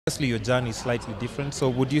obviously your journey is slightly different. So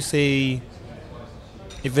would you say,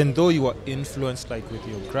 even though you were influenced like with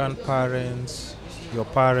your grandparents, your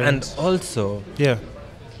And parents, also, yeah,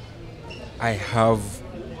 I have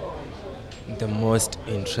the most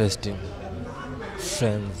interesting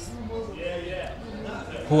friends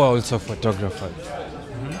who are also photographers.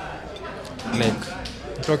 Like,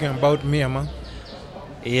 I'm talking about me, man.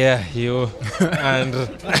 yeah, you and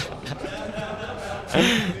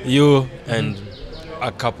you and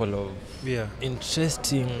a couple of Yeah,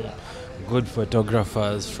 interesting, good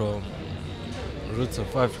photographers from Roots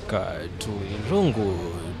of Africa to Irungu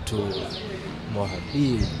to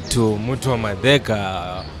Mohabit to Mutua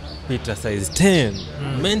Matheka, Peter Size 10,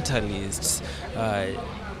 mentalists,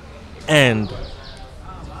 and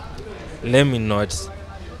let me not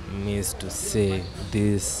miss to say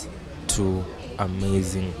these two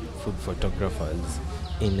amazing food photographers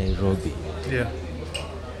in Nairobi. yeah.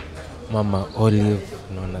 Mama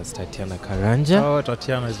Olive, known as Tatiana Karanja, Oh,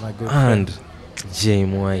 Tatiana is my good and friend. J.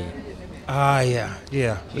 Mwai.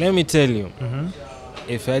 Yeah. Let me tell you, Mm-hmm.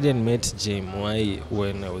 if I hadn't met J. Mwai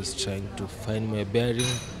when I was trying to find my bearing,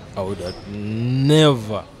 I would have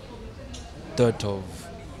never thought of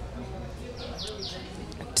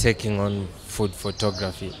taking on food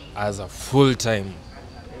photography as a full-time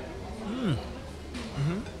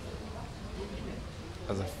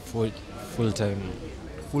as a full-time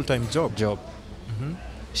Full-time job. job.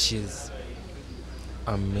 She's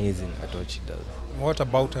amazing at what she does. What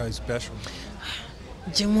about her is special?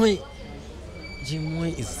 Jimwe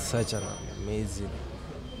is such an amazing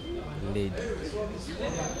lady.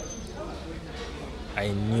 I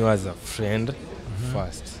knew as a friend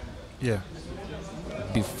first, Yeah.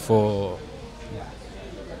 before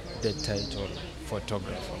the title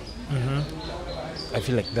photographer. I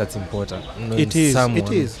feel like that's important. Knowing It is. someone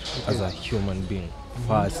It is. as a human being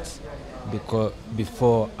first, because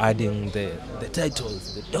before adding the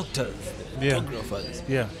titles, the doctors, the Yeah. photographers.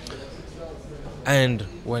 Yeah. And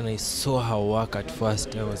when I saw her work at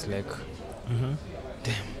first, I was like,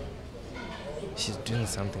 damn, she's doing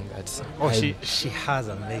something that's... Oh, she has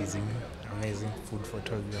amazing food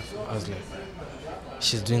photography. I was like,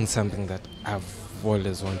 she's doing something that I've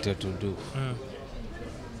always wanted to do.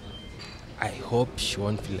 I hope she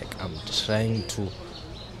won't feel like I'm trying to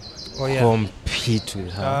compete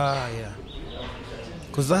with her. Yeah.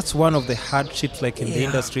 Because that's one of the hardships, like in the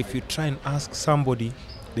industry. If you try and ask somebody,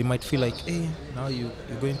 they might feel like, hey, now you're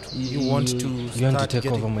going to, you want to You want to start take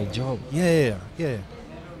getting... over my job. Yeah.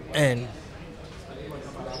 And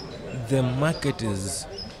the market is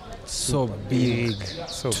so big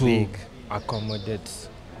to accommodate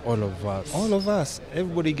all of us. All of us,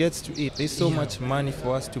 everybody gets to eat. There's so much money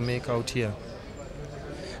for us to make out here.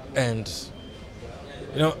 And,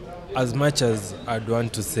 you know, as much as I'd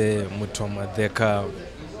want to say Mutua Matheka,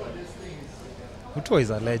 Mutua is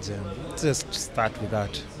a legend. Let's just start with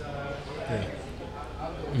that.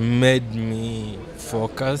 made me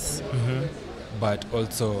focus, but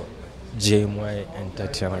also Mwai and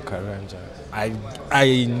Tatiana Karanja.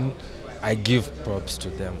 I give props to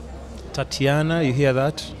them. Tatiana, you hear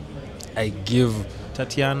that? I give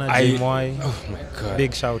Tatiana, Mwai. Oh my God.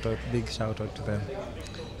 Big shout out to them.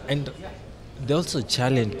 And they also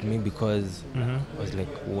challenged me because I was like,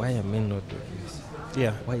 why am I not doing this?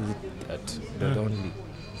 Yeah. Why is it that they're the only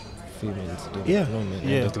females doing Yeah. it? No, man.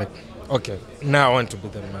 Yeah. I was like, okay, now I want to be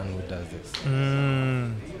the man who does this.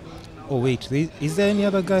 Oh wait, is there any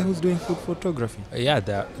other guy who's doing food photography? Yeah,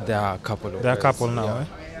 there are a couple of There are a guys, couple now, yeah.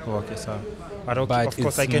 eh? Oh, okay, so. But, okay, But of course,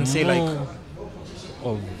 it's I can say like. more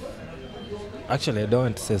of... Actually, I don't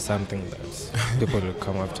want to say something that people will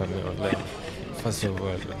come after me online. First of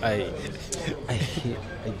all, I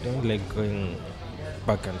don't like going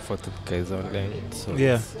back and forth with guys online. So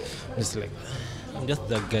Yeah. it's like, I'm just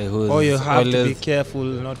that guy who's Oh, you have always, to be careful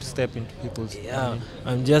not to step into people's. yeah.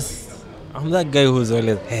 I'm that guy who's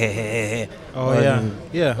always Oh,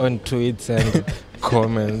 yeah. on tweets and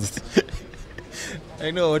comments.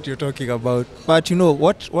 I know what you're talking about. But you know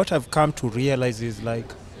what I've come to realize is like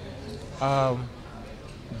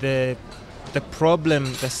the problem,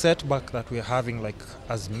 the setback that we're having like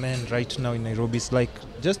as men right now in Nairobi is like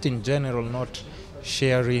just in general not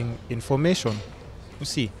sharing information. You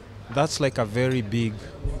see, that's like a very big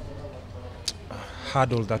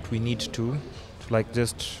hurdle that we need to like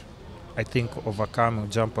just I think overcome or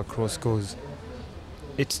jump across, because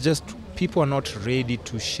it's just people are not ready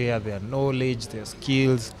to share their knowledge, their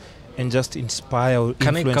skills, and just inspire or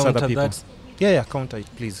Can I influence counter other people. that? Yeah, counter it,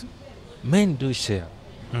 please. Men do share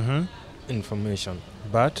information,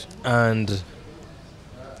 But and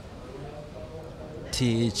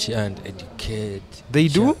teach and educate. they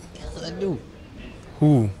do? Yes, I do.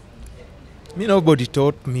 Who? Me, nobody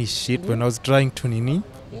taught me shit when I was trying to nini.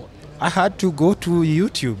 I had to go to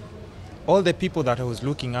YouTube. All the people that I was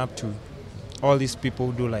looking up to, all these people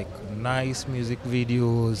who do like nice music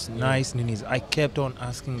videos, nice ninis, I kept on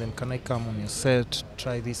asking them, can I come on your set,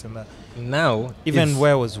 try this and that. Now, Even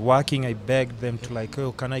where I was working, I begged them to like,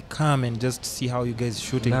 oh, can I come and just see how you guys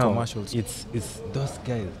shooting now commercials? it's those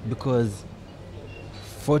guys, because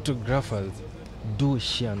photographers do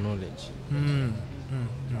share knowledge.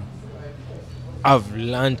 I've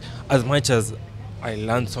learned, as much as I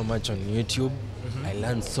learned so much on YouTube, I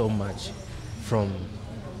learned so much from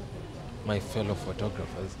my fellow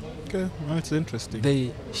photographers. Okay, well, it's interesting.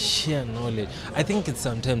 They share knowledge. I think it's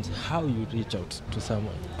sometimes how you reach out to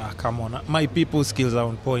someone. Come on. My people skills are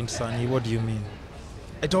on point, Sannie. What do you mean?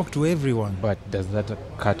 I talk to everyone. But does that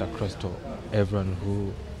cut across to everyone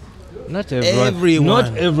who... Not everyone.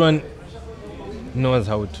 Not everyone knows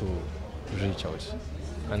how to reach out.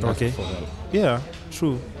 And Okay. ask for help. Yeah,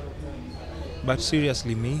 true. But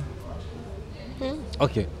seriously, me?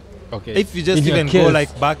 Okay. If you just In your even go case-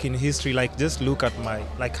 like back in history, like just look at my,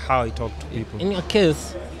 like how I talk to people. In your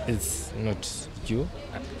case, it's not you.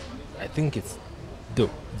 I think it's the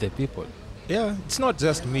people. Yeah, it's not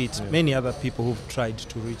just me. It's many other people who've tried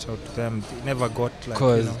to reach out to them. They never got like,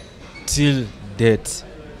 Because till date,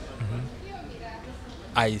 Mhm.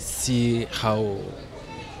 I see how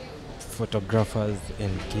photographers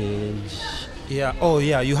engage. Yeah. Oh,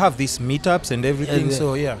 yeah. You have these meetups and everything. Yeah,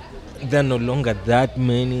 So yeah. They're no longer that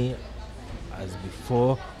many as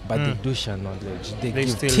before, but they do share knowledge. They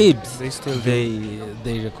give tips. They still do.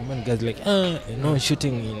 They recommend guys like,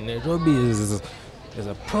 shooting in Nairobi is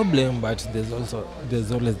a problem, but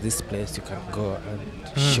there's always this place you can go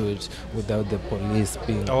and shoot without the police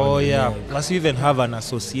being. Oh on your yeah. neck. Plus you even have an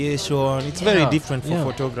association. It's very Yeah, different for yeah.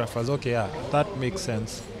 photographers. Okay, yeah. That makes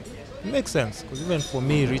sense. It makes sense. Because even for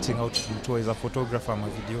me, reaching out to Mutua as a photographer, I'm a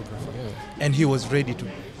videographer. Yeah. And he was ready to.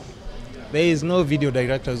 There is no video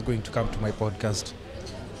director who's going to come to my podcast.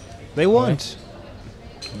 They won't.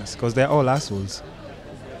 Yes, because they're all assholes.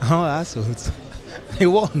 All assholes. They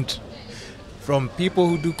won't. From people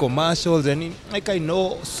who do commercials and like I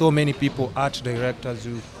know so many people, art directors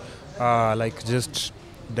who are like just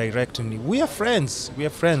directing. We are friends,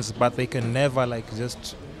 but they can never like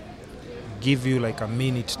just give you like a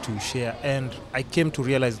minute to share. And I came to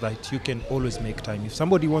realize that you can always make time. If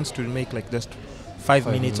somebody wants to make like just 5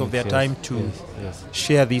 minutes of their yes, time to yes.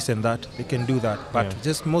 share this and that, they can do that. But Yeah.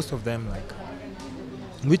 just most of them like,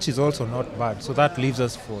 which is also not bad. So that leaves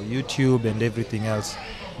us for YouTube and everything else,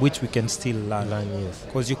 which we can still learn. Yes.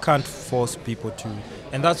 Because you can't force people to.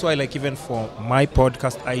 And that's why like even for my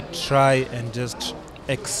podcast, I try and just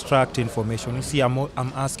extract information. You see, I'm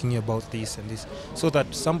asking you about this and this, so that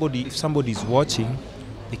if somebody's watching,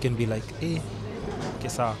 they can be like, hey, okay,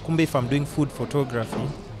 sir, kumbe if I'm doing food photography,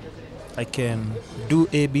 I can do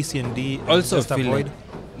A, B, C, and D. And Also just feel avoid.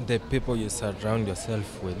 like the people you surround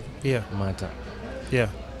yourself with Yeah, matter. yeah.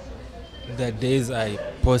 The days I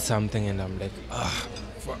post something and I'm like,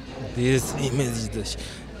 fuck this image.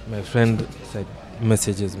 My friend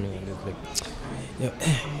messages me and it's like,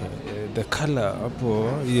 the color up,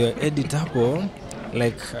 your edit up,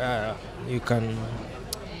 like you can,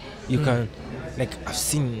 like I've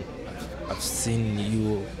seen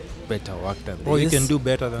you better work than this. Or you can do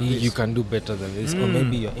better than this. You can do better than this, or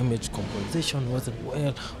maybe your image composition wasn't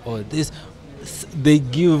well, or this. They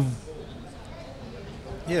give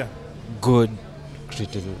good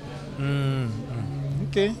criticism.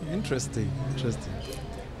 Okay, interesting.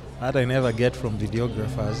 That I never get from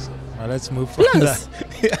videographers. Now let's move from Plus,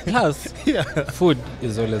 that. plus, food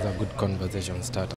is always a good conversation starter.